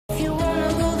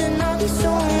be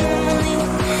so lonely.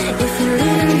 If you're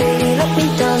leaving, baby, let me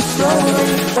down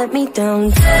slowly. Let me down.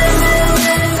 Let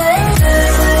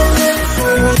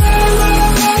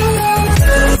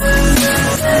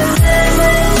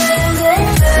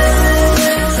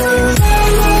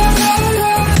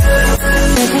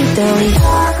me down.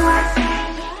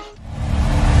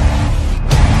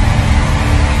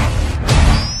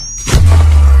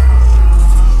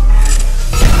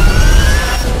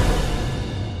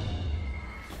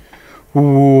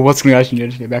 Ooh, what's going on, guys?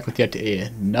 Today back with yet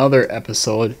another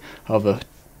episode of the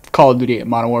Call of Duty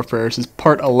Modern Warfare. This is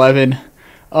part 11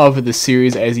 of the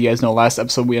series. As you guys know, last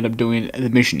episode we ended up doing the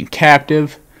Mission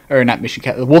Captive, or not Mission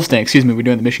Captive, the Wolf's Den, excuse me. We're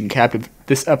doing the Mission Captive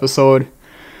this episode.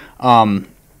 But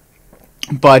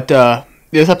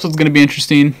this episode's going to be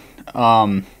interesting,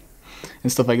 and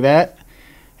stuff like that.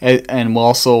 And we'll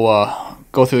also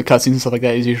go through the cutscenes and stuff like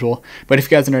that as usual. But if you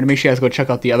guys are new, make sure you guys go check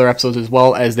out the other episodes as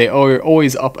well, as they are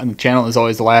always up on the channel. As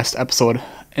always, the last episode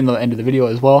in the end of the video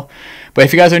as well. But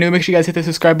if you guys are new, make sure you guys hit the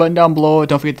subscribe button down below.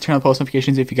 Don't forget to turn on post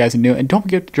notifications if you guys are new, and don't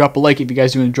forget to drop a like if you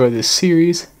guys do enjoy this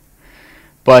series.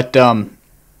 But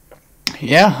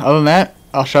yeah, other than that,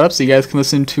 I'll shut up so you guys can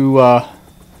listen to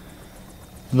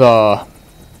the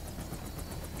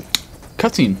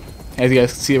cutscene. As you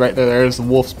guys can see right there, there's the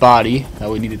wolf's body that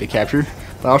we needed to capture.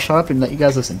 But I'll shut up and let you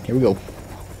guys listen. Here we go. It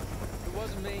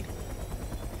wasn't me.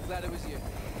 Glad it was you.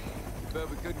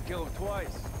 But we couldn't kill him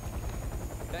twice.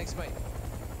 Thanks, mate.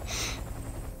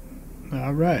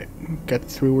 Alright. Got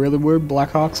through where the word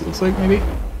Blackhawks, it looks like, maybe?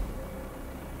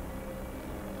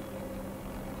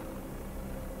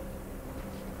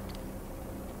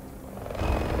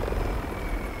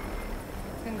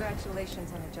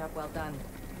 Congratulations on a job well done.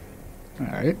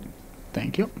 Alright.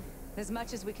 Thank you. As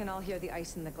much as we can all hear the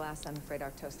ice in the glass, I'm afraid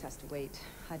our toast has to wait.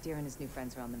 Hadir and his new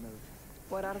friends are on the move.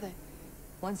 What are they?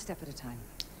 One step at a time.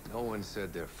 No one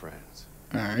said they're friends.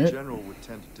 Alright. The general would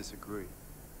tend to disagree.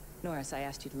 Norris, I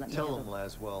asked you to let me Tell handle him,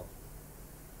 Laswell,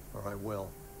 or I will.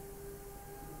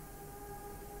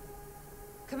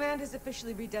 Command has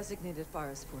officially redesignated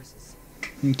Farah's forces.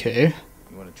 Okay.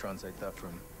 You want to translate that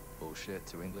from bullshit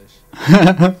to English?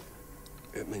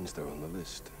 It means they're on the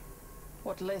list.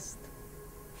 What list?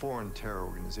 Foreign terror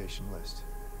organization list.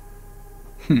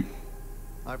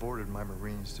 I've ordered my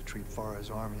Marines to treat Farah's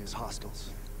army as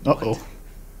hostiles. Uh-oh.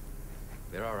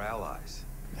 They're our allies.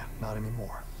 Yeah, not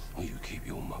anymore. Will you keep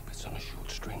your muppets on a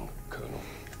short string, Colonel?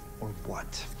 Or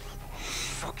what?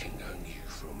 Fucking hang you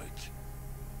from it.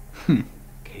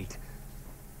 Kate,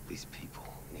 these people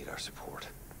need our support.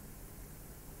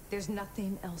 There's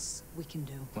nothing else we can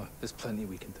do. Well, there's plenty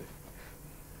we can do.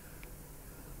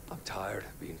 I'm tired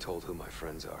of being told who my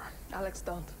friends are. Alex,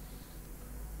 don't.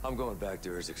 I'm going back to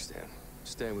Urzikstan,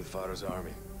 staying with Farah's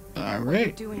army. What you're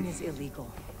Alright. doing is illegal.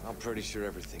 I'm pretty sure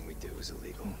everything we do is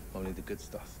illegal. Only the good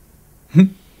stuff. You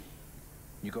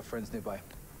got friends nearby?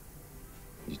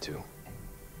 You too.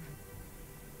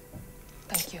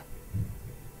 Thank you.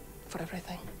 For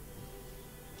everything.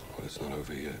 Well, it's not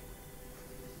over yet.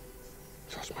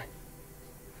 Trust me.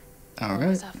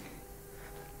 Alright.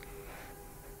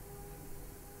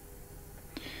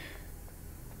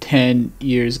 10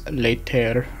 years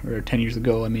later, or 10 years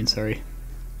ago, I mean, sorry.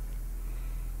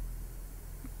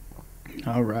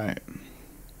 Alright.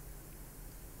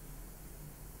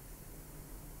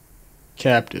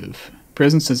 Captive.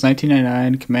 Prison since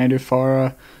 1999. Commander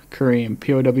Farah Kareem.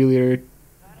 POW leader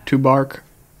Tubark,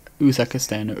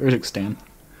 Uzbekistan.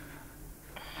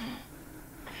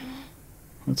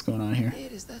 What's going on here?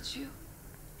 Is that you?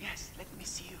 Yes, let me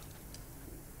see you.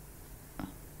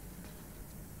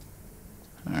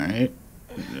 Alright.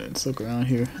 Let's look around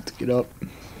here. Let's get up.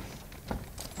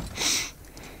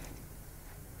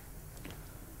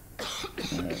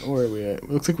 Alright, where are we at?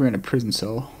 Looks like we're in a prison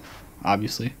cell.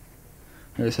 Obviously.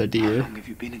 There's How Hadir. long have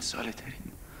you been in solitary?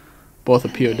 Both are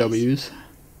POWs.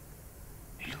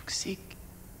 You look sick.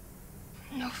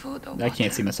 No food or I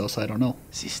can't see myself, so I don't know.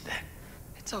 Sister,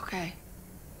 It's okay.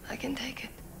 I can take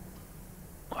it.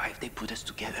 why have they put us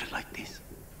together like this?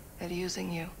 They're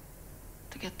using you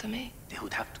to get to me. They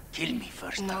would have to kill me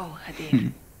first. No,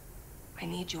 Hadir. I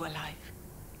need you alive.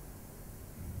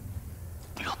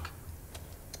 Look.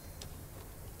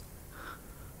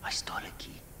 I stole a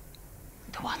key.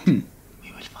 To what?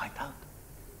 We will find out.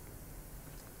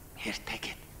 Here, take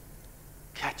it.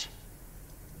 Catch.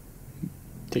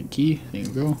 Take key. There you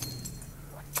go.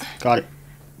 Got it.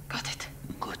 Got it.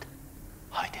 Good.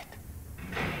 Hide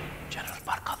it. General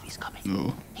Barkov is coming.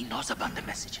 Ooh. He knows about the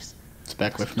messages. It's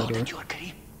back away Does he from know the door. that you are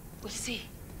Kareem? We'll see.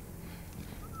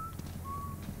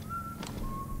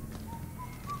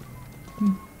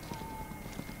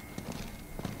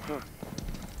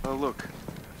 Oh, look.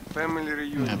 Family Yeah,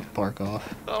 reunion. bark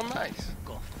off. Oh, nice.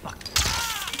 Go.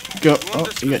 Want Oh,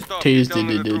 this you to got stop, tased. tell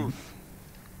me the Dude. truth.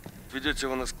 Ведете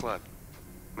его на склад.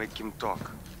 Make him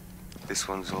talk. This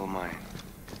one's all mine.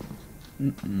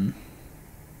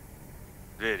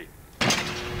 Very.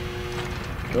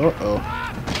 Uh-oh.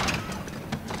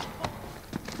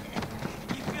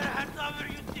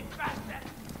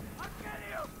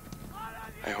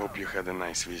 I hope you had a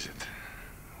nice visit.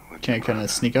 with Can I your kind brother.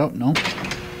 of sneak out? No.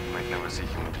 Might never see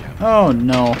him again. Oh,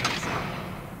 no.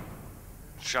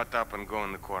 Shut up and go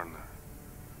in the corner.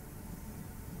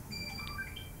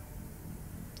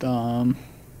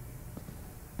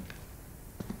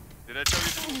 Did I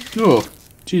tell you? Oh,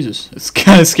 Jesus. It's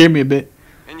kind of scared me a bit.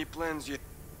 Any plans yet?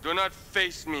 Do not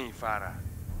face me, Farah.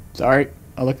 Sorry.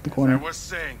 I'll look at the I corner. was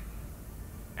saying.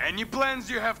 Any plans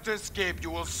you have to escape, you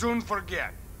will soon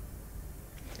forget.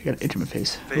 I got an itch in my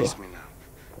face. Face Oh. me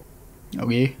now.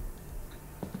 Okay.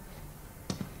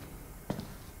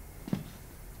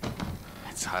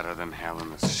 It's hotter than hell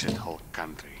in this shithole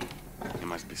country. You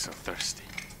must be so thirsty.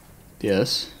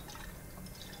 Yes.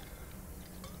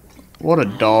 What a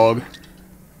dog.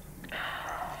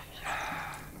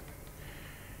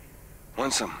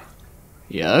 Want some?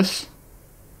 Yes.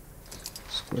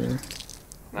 Square.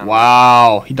 Now,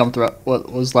 Wow. He dumped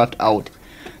what was left out.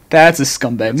 That's a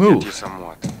scumbag let's get you move. some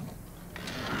water.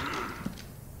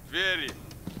 Very.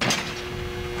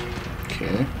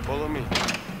 Okay. Follow me.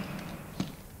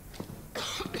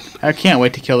 I can't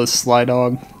wait to kill this sly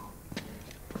dog.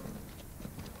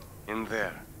 In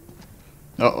there.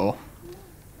 Uh-oh.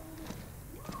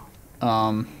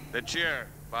 The chair,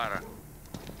 Farah.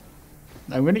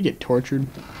 I'm gonna get tortured.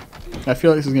 I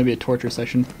feel like this is gonna be a torture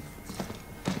session.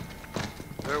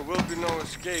 There will be no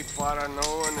escape, Farah.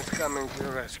 No one is coming to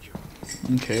your rescue.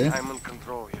 Okay. I'm in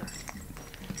control here.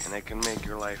 And I can make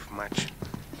your life much,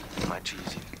 much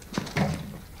easier.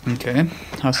 Okay.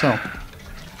 How so?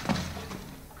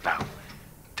 Now,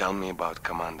 tell me about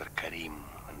Commander Karim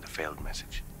and the failed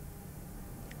message.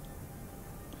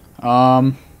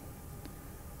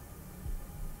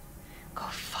 Go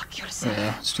fuck yourself.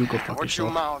 Yeah, Stu, go fuck Watch your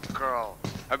yourself. mouth, girl.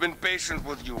 I've been patient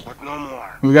with you, but no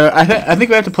more. We got. I think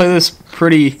we have to play this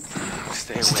pretty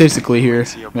Stay away. statistically here,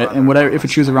 See your brother. and whatever. If we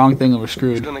choose the wrong thing, then we're He's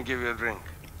screwed. gonna give you a drink.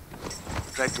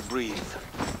 Try to breathe.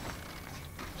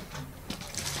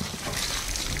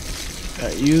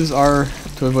 Use R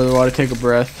to avoid the water. Take a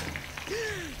breath.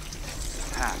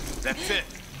 Ha, that's it.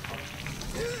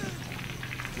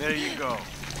 There you go.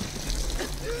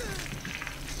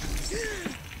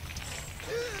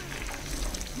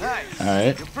 Nice. All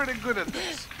right. You're pretty good at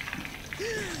this.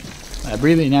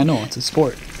 Breathing. I know it's a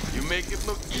sport. You make it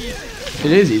look easy.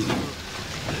 It is easy,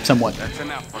 somewhat, That's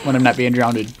enough. when I'm not being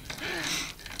drowned.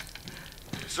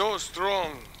 So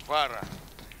strong, Farah.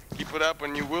 Keep it up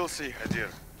and you will see, Hadir.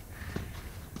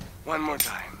 One more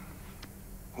time.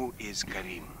 Who is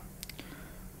Karim?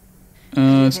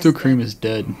 Stu Cream is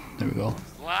dead. There we go.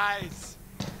 Lies.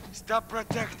 Stop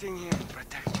protecting him.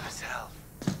 Protect yourself.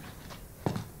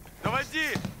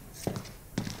 Доводи.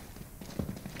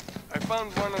 I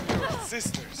found one of your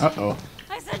sisters. Uh-oh.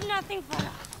 I said nothing,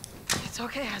 Farah. It's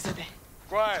okay, Azadeh.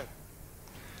 Quiet.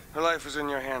 Her life is in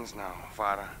your hands now,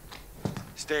 Farah.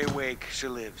 Stay awake, she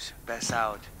lives. Pass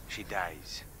out, she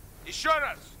dies.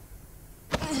 Ishoras!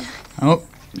 Oh,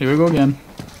 here we go again.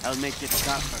 I'll make it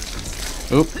stop her.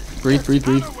 Oh, breathe, breathe,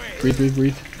 breathe. Breathe, breathe,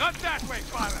 breathe. Not that way,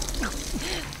 Farah!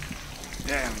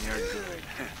 Damn, you're good.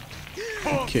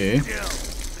 Okay.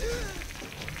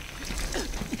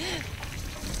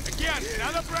 Again,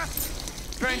 another breath.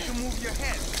 Trying to move your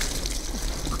head.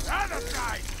 Other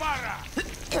side, Farah!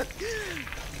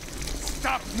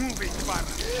 Stop moving,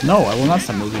 Farah! No, I will not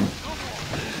stop moving.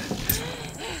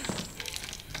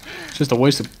 It's just a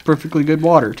waste of perfectly good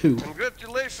water, too.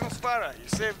 Congratulations, Farah. You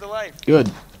saved a life.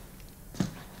 Good.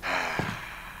 I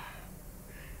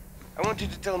want you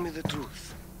to tell me the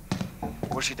truth.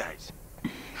 Or she dies.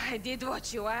 I did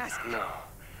what you asked. No,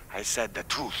 I said the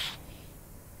truth.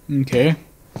 Okay.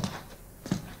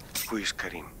 Who is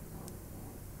Karim?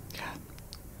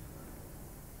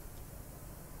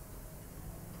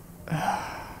 The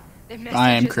I am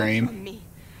messages are Karim. from me.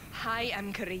 I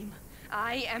am Karim.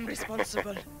 I am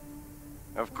responsible.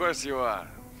 Of course you are.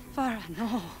 Farah,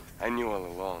 no. I knew all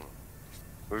along.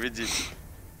 Уведите.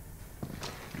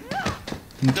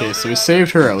 Okay, so we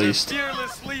saved her at least. The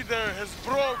fearless leader has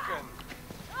broken.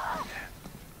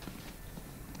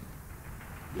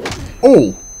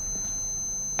 Oh!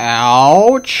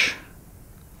 Ouch!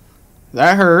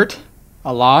 That hurt.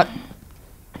 A lot.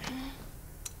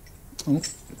 Oh,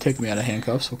 take me out of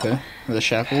handcuffs, okay. Or the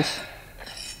shackles.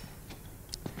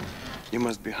 You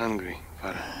must be hungry,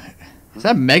 Farah. Is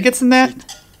that maggots in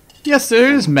that? Yes,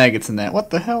 there is maggots in that. What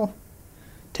the hell?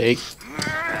 Take.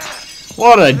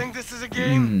 What You a... think this is a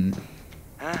game?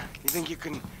 Huh? You think you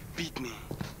can beat me?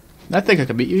 I think I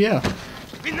could beat you, yeah.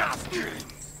 Enough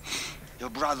dreams! Your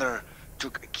brother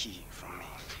took a key from me.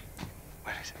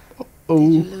 Where is it? Did you Oh.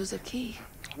 lose a key?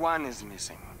 One is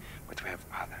missing, but we have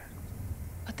other.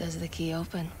 What does the key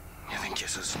open? You think you're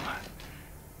so smart?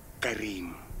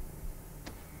 Karim.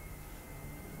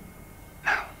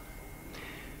 Now,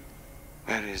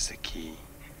 where is the key?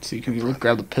 See, can we look,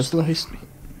 grab the pistol heist?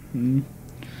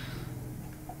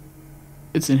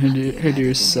 It's in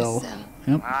Hadir's cell.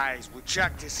 Yep. Eyes will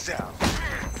check this cell.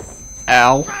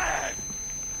 Ow.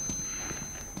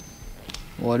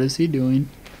 What is he doing?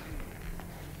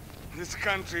 This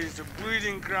country is a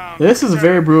breeding ground. This is for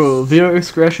very brutal. terrorists. Viewer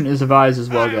discretion is advised as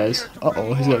well, I am guys. here to Uh-oh,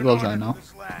 bring he's law got and gloves order on to now.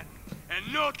 this land.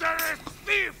 And no terrorist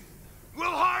thief will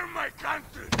harm my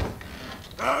country.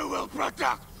 I will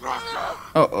protect Russia.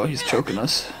 Uh-oh, he's choking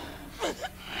us.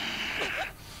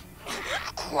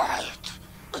 Quiet.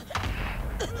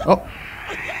 Oh,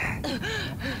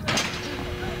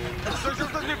 Что же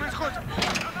тут не происходит?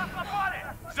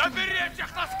 Заберите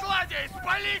их на складе и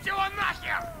спалите его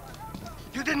нахер!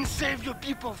 You didn't save your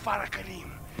people, Farah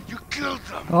Karim. You killed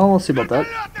them. oh, we'll see about that.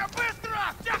 Вертолеты,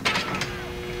 быстро!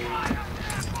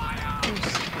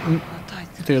 Not tight.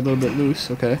 They're a little bit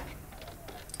loose, okay.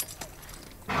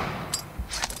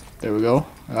 There we go.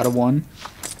 Out of one.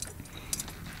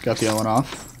 Got the other one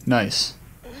off. Nice.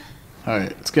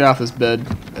 Alright, let's get off this bed.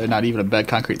 Not even a bed,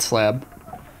 concrete slab.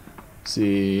 Let's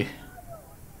see.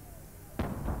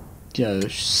 Get a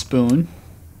spoon.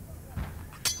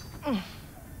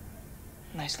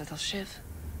 Nice little shiv.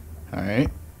 Alright.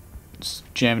 Just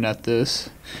jamming at this.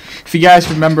 If you guys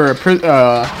remember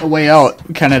a way out,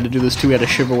 we kind of had to do this too. We had to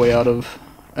shiv our way out of,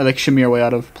 like shimmy our way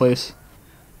out of place.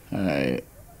 Alright.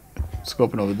 Let's go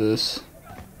open over this.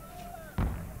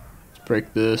 Let's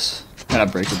break this.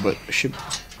 Not break it, but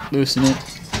loosen it.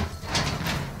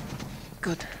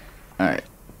 Good. Alright.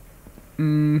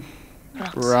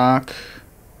 Rocks. Rock.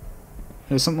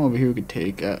 There's something over here we could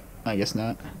take. I guess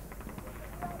not.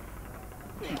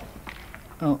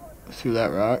 Oh, threw that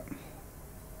rock.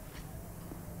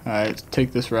 Alright, let's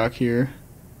take this rock here.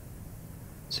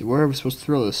 Let's see, where are we supposed to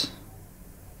throw this?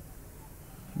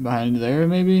 Behind there,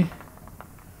 maybe?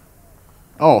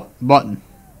 Oh, button.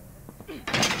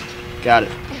 Got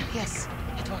it. Yes,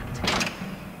 it worked.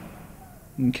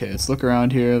 Okay, let's look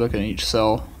around here, look at each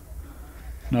cell.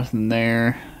 Nothing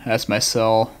there. That's my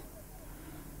cell.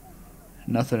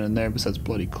 Nothing in there besides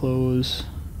bloody clothes.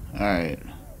 Alright.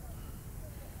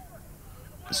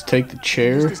 Let's take the Use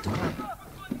chair. this to climb.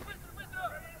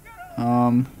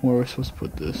 Where are we supposed to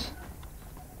put this?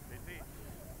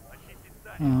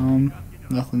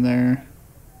 Nothing there.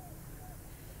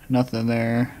 Nothing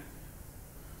there.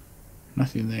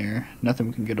 Nothing there. Nothing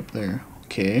we can get up there.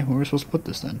 Okay, where are we supposed to put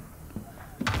this then?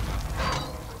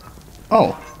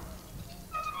 Oh!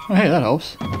 Oh, hey, that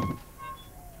helps.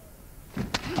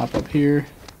 Hop up here.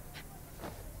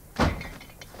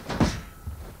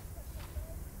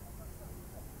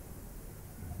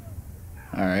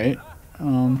 Alright.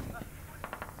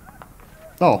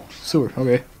 Oh, sewer,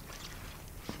 okay.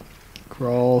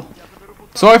 Crawl.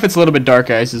 Sorry if it's a little bit dark,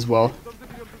 guys, as well.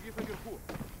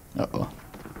 Uh-oh.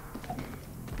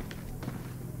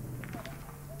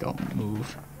 Don't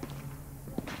move.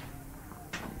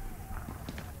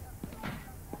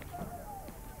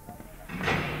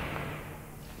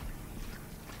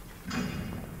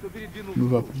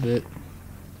 Move up a bit.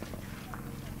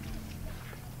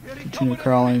 Continue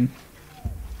crawling.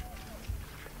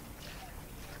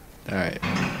 Alright.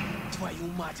 Твою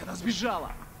мать, она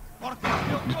сбежала!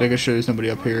 Just making sure there's nobody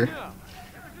up here.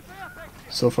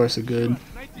 So far, so good.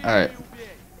 Alright.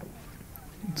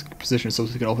 Let's position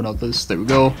ourselves so we can open up this. There we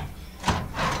go. Hop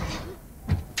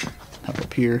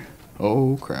up here.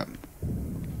 Oh, crap.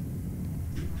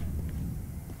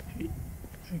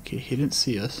 Okay, he didn't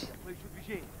see us.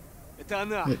 Это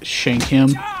она! Let's shank him.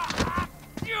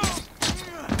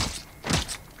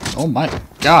 Oh my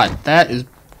god, that is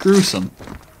gruesome.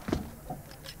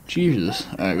 Jesus.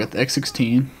 Alright, we got the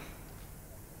X16.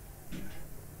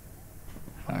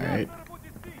 Alright.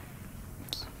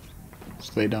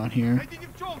 Let's lay down here. Найди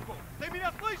девчонку! Ты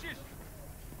меня слышишь?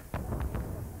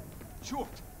 Черт!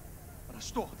 Она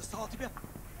что, достала тебя?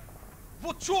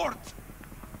 Вот черт!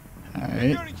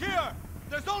 Alright. You're in here!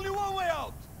 There's only one way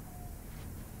out!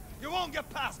 You won't get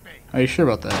past me! Are you sure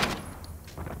about that?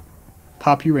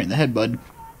 Pop you right in the head, bud.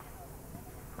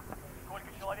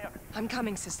 I'm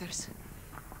coming, sisters.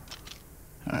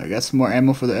 Alright, got some more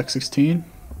ammo for the X16.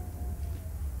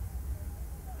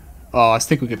 Oh, I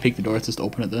think we could peek the door. Let's just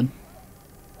open it then.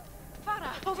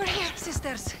 Farah, over here,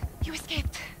 sisters. You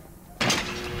escaped. Thank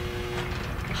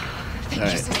you,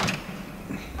 Alright. sister.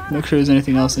 Make sure there's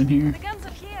anything else in here. The guns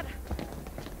are here.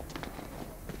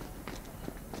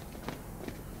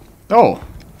 Oh!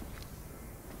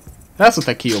 That's what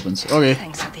that key opens. Okay.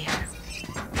 Thanks, dear.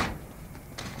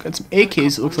 Got some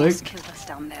AKs, it looks like. Killed us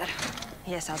down there.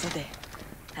 Yes, Azadeh.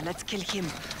 And let's kill him.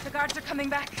 The guards are coming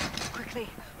back. Quickly,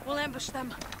 we'll ambush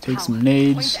them. Take How? some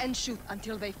nades. Point and shoot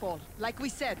until they fall, like we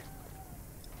said.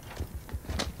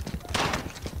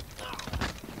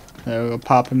 There we go.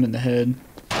 Pop him in the head.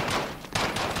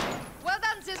 Well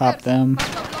done, sisters. Pop them. Must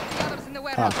have blocked the others in the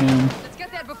warehouse. Pop him. Let's get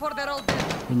there before they're all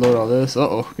dead. Reload all this.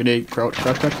 Uh-oh. Grenade. Crouch,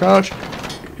 crouch, crouch, crouch.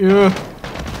 Yeah.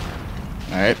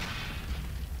 Alright.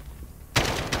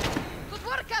 Good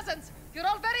work, cousins. You're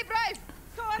all very brave.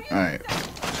 So are you. Alright.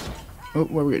 Oh,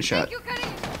 where we get shot? Thank you,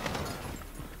 Karim.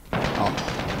 Oh,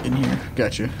 in here.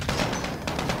 Gotcha.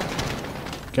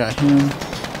 Got him.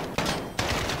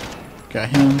 Got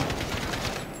him.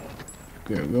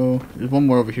 There we go. There's one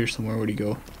more over here somewhere. Where'd he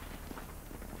go?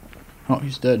 Oh,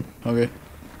 he's dead. Okay.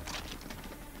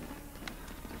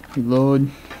 Reload.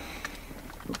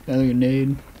 Another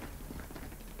grenade.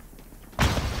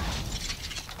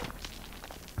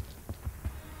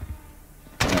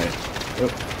 Alright.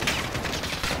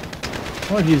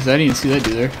 Oh, jeez, I didn't see that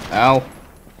dude there. Ow.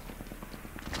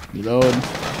 Reload.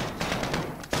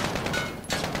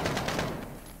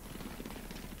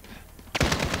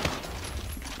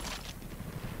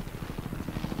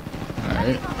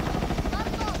 Alright.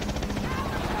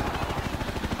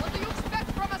 What do you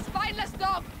expect from a spineless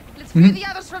dog? Let's free the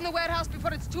others from the warehouse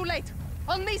before it's too late.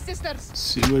 On me, sisters. Let's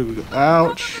see, where do we go?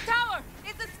 Ouch. Top of the tower.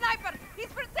 It's a sniper. He's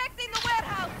protecting the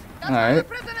warehouse. That's All where the right.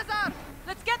 prisoners are.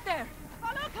 Let's get there.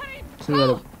 Follow Karim. So we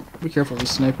gotta be careful of the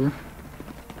sniper.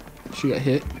 She got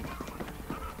hit.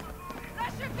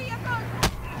 Rush your vehicle.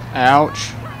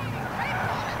 Ouch.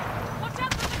 Watch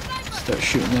out for the sniper. Start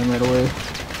shooting them right away.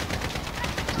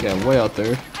 Yeah, way out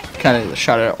there. Kind of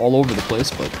shot it all over the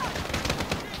place, but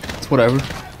it's whatever.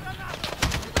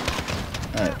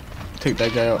 Alright, take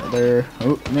that guy out there.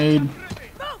 Oh, nade.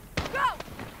 Go. Go.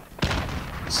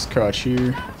 Let's crouch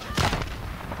here.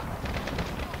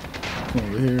 Come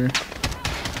over here.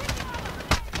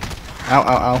 Ow,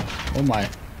 ow, ow. Oh my. I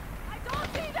don't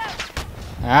see them.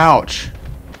 Ouch.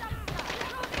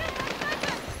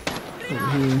 Over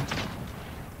here.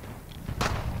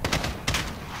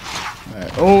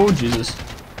 Alright. Oh, Jesus.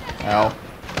 Ow.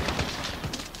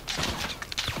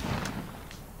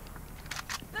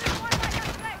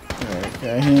 Alright,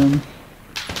 got him.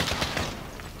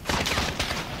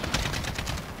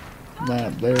 Line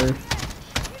up there.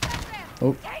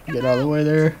 Oh, get out of the way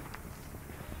there.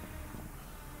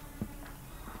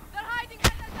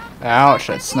 Ouch,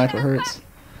 that sniper hurts.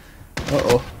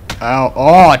 Uh-oh. Ow.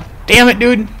 Oh, damn it,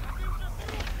 dude.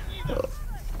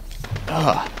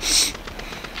 Alright.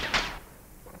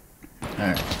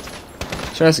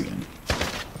 Try this again.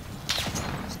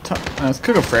 Let's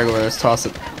cook a frag over there. Let's toss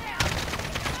it.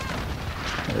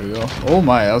 There we go. Oh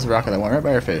my, that was a rocket that went right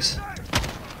by her face.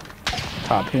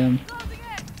 Top him.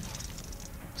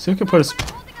 See if we can put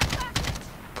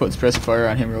suppressive fire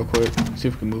on him real quick. See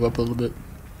if we can move up a little bit.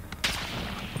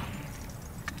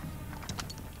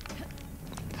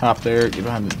 Hop there, get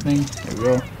behind the thing. There we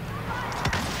go.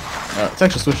 Let's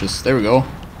actually switch this. There we go. I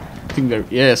think we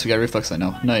got, yes, we got a reflex light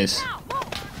now. Nice.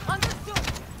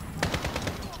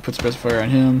 Put suppressive fire on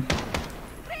him.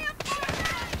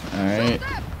 Alright.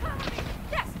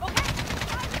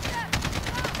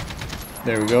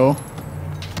 There we go.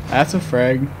 That's a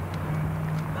frag.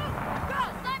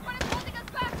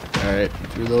 Alright,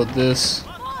 let's reload this.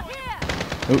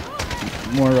 Oh,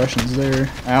 more Russians there.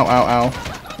 Ow, ow, ow.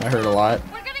 That hurt a lot.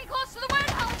 We're getting close to the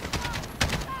warehouse.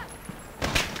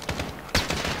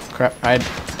 Crap, hide.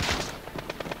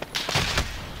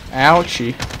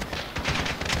 Ouchie.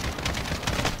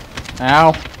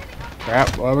 Ow.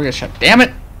 Crap, well, we got shot. Damn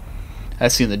it! I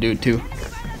seen the dude too.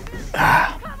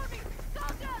 Ah.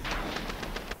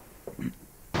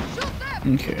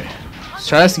 Okay. Let's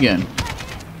try this again.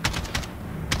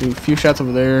 Do a few shots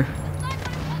over there.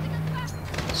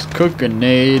 Just cook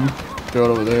grenade. Throw it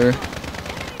over there.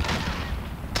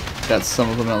 Got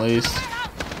some of them at least.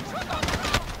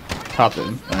 Pop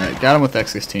them. Alright, got him with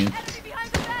X16.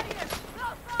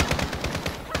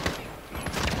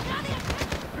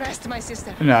 Rest, my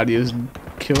sister. Nadia's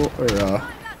kill or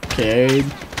KA'd.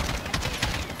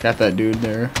 Got that dude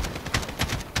there.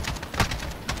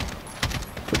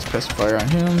 Put suppressive fire on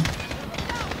him.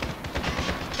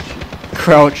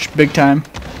 Crouch big time.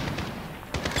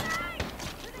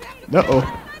 Uh oh.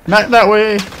 Not that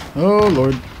way. Oh,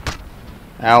 Lord.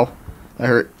 Ow. That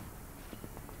hurt.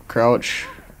 Crouch.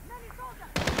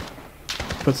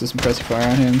 Puts some suppressive fire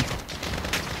on him.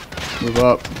 Move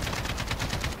up.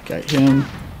 Got him.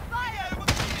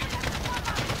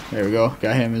 There we go.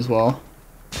 Got him as well.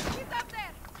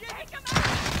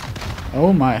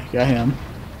 Oh my. Got him.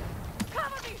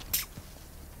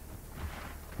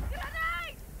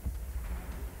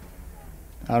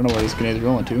 I don't know where these grenades are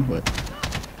rolling to, but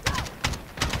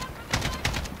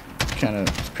kind of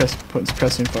putting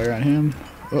suppressing fire on him.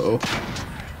 Uh-oh.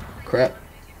 Crap.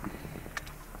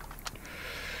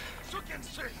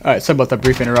 Alright, sorry about that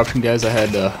brief interruption, guys. I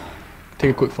had to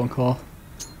take a quick phone call.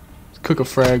 Let's cook a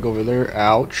frag over there.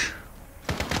 Ouch.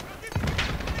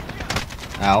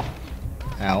 Ow.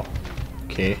 Ow.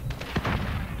 Okay.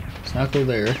 Let's not go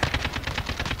there.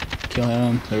 Kill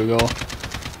him. There we go.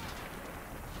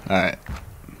 Alright.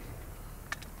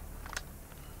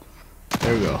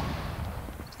 There we go.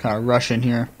 Kind of rushing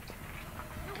here.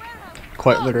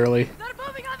 Quite literally.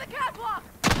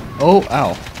 Oh,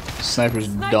 ow. Sniper's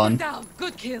done.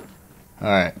 Good kill.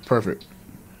 Alright, perfect.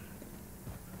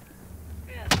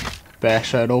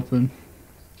 Bash that open.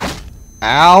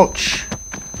 Ouch!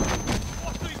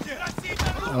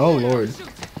 Oh, Lord.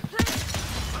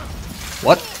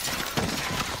 What?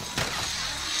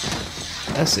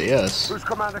 SAS. Who's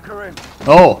Commander Karim?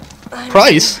 Oh,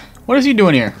 Price? What is he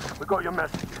doing here? We got your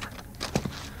message.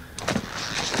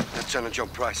 Lieutenant John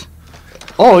Price.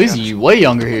 Oh, he's way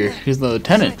younger here. He's the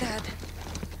lieutenant.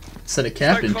 Instead of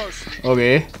captain.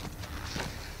 Okay.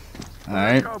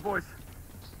 Alright. Go, boys.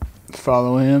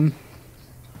 Follow him.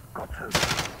 Got to.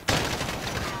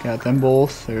 Got them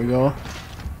both. There we go.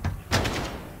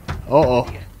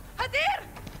 Uh-oh.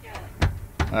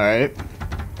 Alright.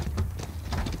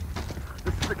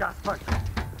 This is the gas pipe.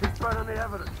 It's burning the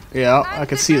evidence. Yeah, I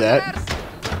can see that.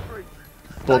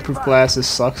 Bulletproof glasses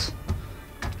sucks.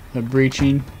 The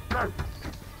breaching.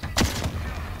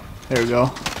 There we go.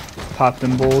 Pop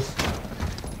them both.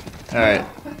 Alright.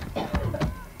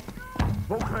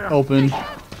 Open.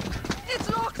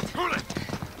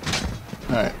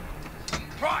 Alright.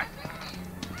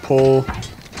 Pull.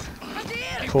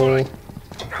 Pull.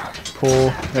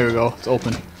 Pull. There we go. It's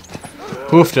open.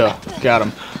 Hoofta. Got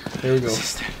him. There we go.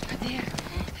 It's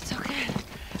okay.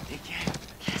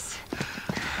 Yes.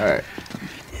 Alright.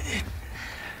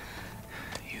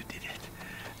 You did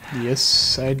it.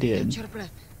 Yes, I did. Your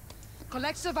breath.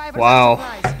 Collect survivors. Wow.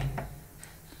 and supplies.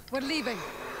 We're leaving.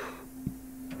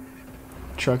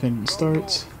 Truck engine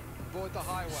starts. Avoid the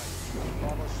highway.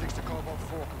 Bravo 6 to Cobalt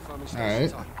 4, confirming Alright.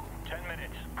 station time. 10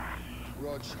 minutes.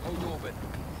 Rog, hold orbit.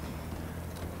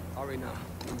 Hurry now.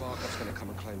 Embargo's gonna come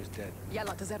and claim us dead.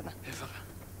 Yalla, Tazerna.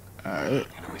 Alright.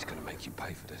 You know he's gonna make you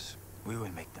pay for this. We will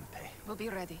make them pay. We'll be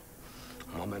ready.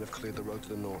 My men have cleared the road to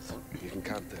the north. You can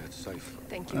camp there, it's safe.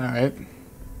 Thank you. Alright.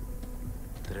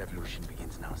 The revolution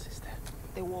begins now, sister.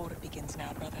 The war begins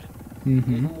now, brother.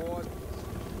 Mm-hmm. Ward,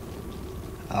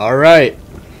 Alright.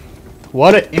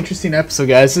 What an interesting episode,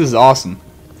 guys. This is awesome.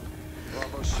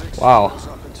 Bravo 6. Wow. What's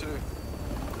up in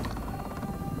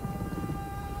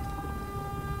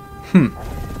 2?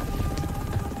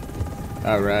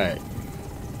 Alright.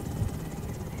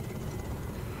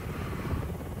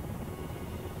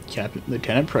 Captain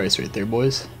Lieutenant Price right there,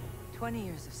 boys. 20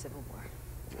 years of civil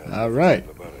war. Alright.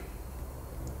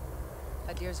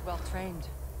 Adir's well trained.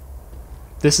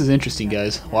 This is interesting,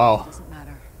 guys. Wow. Doesn't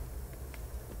matter.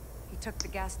 He took the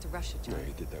gas to Russia, John.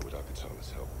 he did that without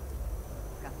Katana's help.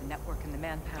 Got the network and the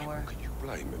manpower. Can you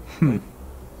blame Hmm. him?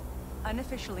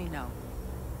 Unofficially, no.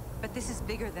 But this is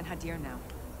bigger than Hadir now.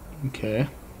 Okay.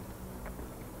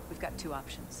 We've got two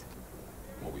options.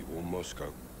 Well, we warn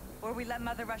Moscow. Or we let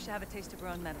Mother Russia have a taste of her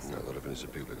own medicine. No, a lot of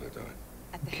innocent people are gonna die.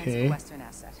 At the hands of Okay. a Western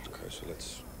asset. Okay, so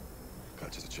let's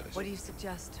cut to the chase. What do you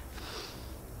suggest?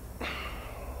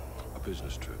 A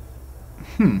business trip.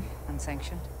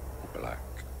 Unsanctioned? Black.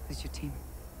 Who's your team?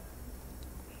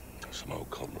 Some old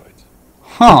comrades.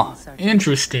 Huh.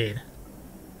 Interesting.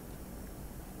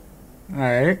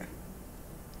 Alright.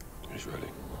 Who's ready?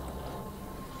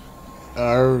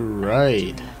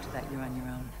 Alright. And after that, you're on your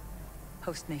own.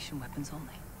 Host nation weapons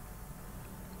only.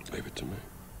 Leave it to me.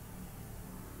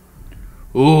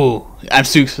 Ooh. I'm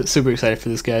super excited for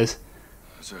this, guys.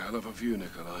 That's a hell of a view,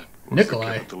 Nikolai.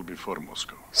 Nikolai. Capital before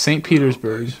Moscow. St.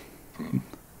 Petersburg.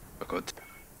 Good.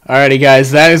 Alrighty,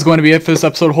 guys, that is going to be it for this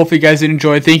episode. Hopefully you guys did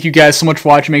enjoy. Thank you guys so much for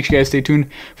watching. Make sure you guys stay tuned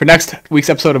for next week's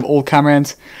episode of Old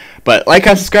Comrades. But like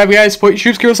and subscribe, guys. Support your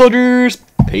troops, hero soldiers.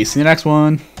 Peace in the next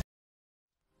one.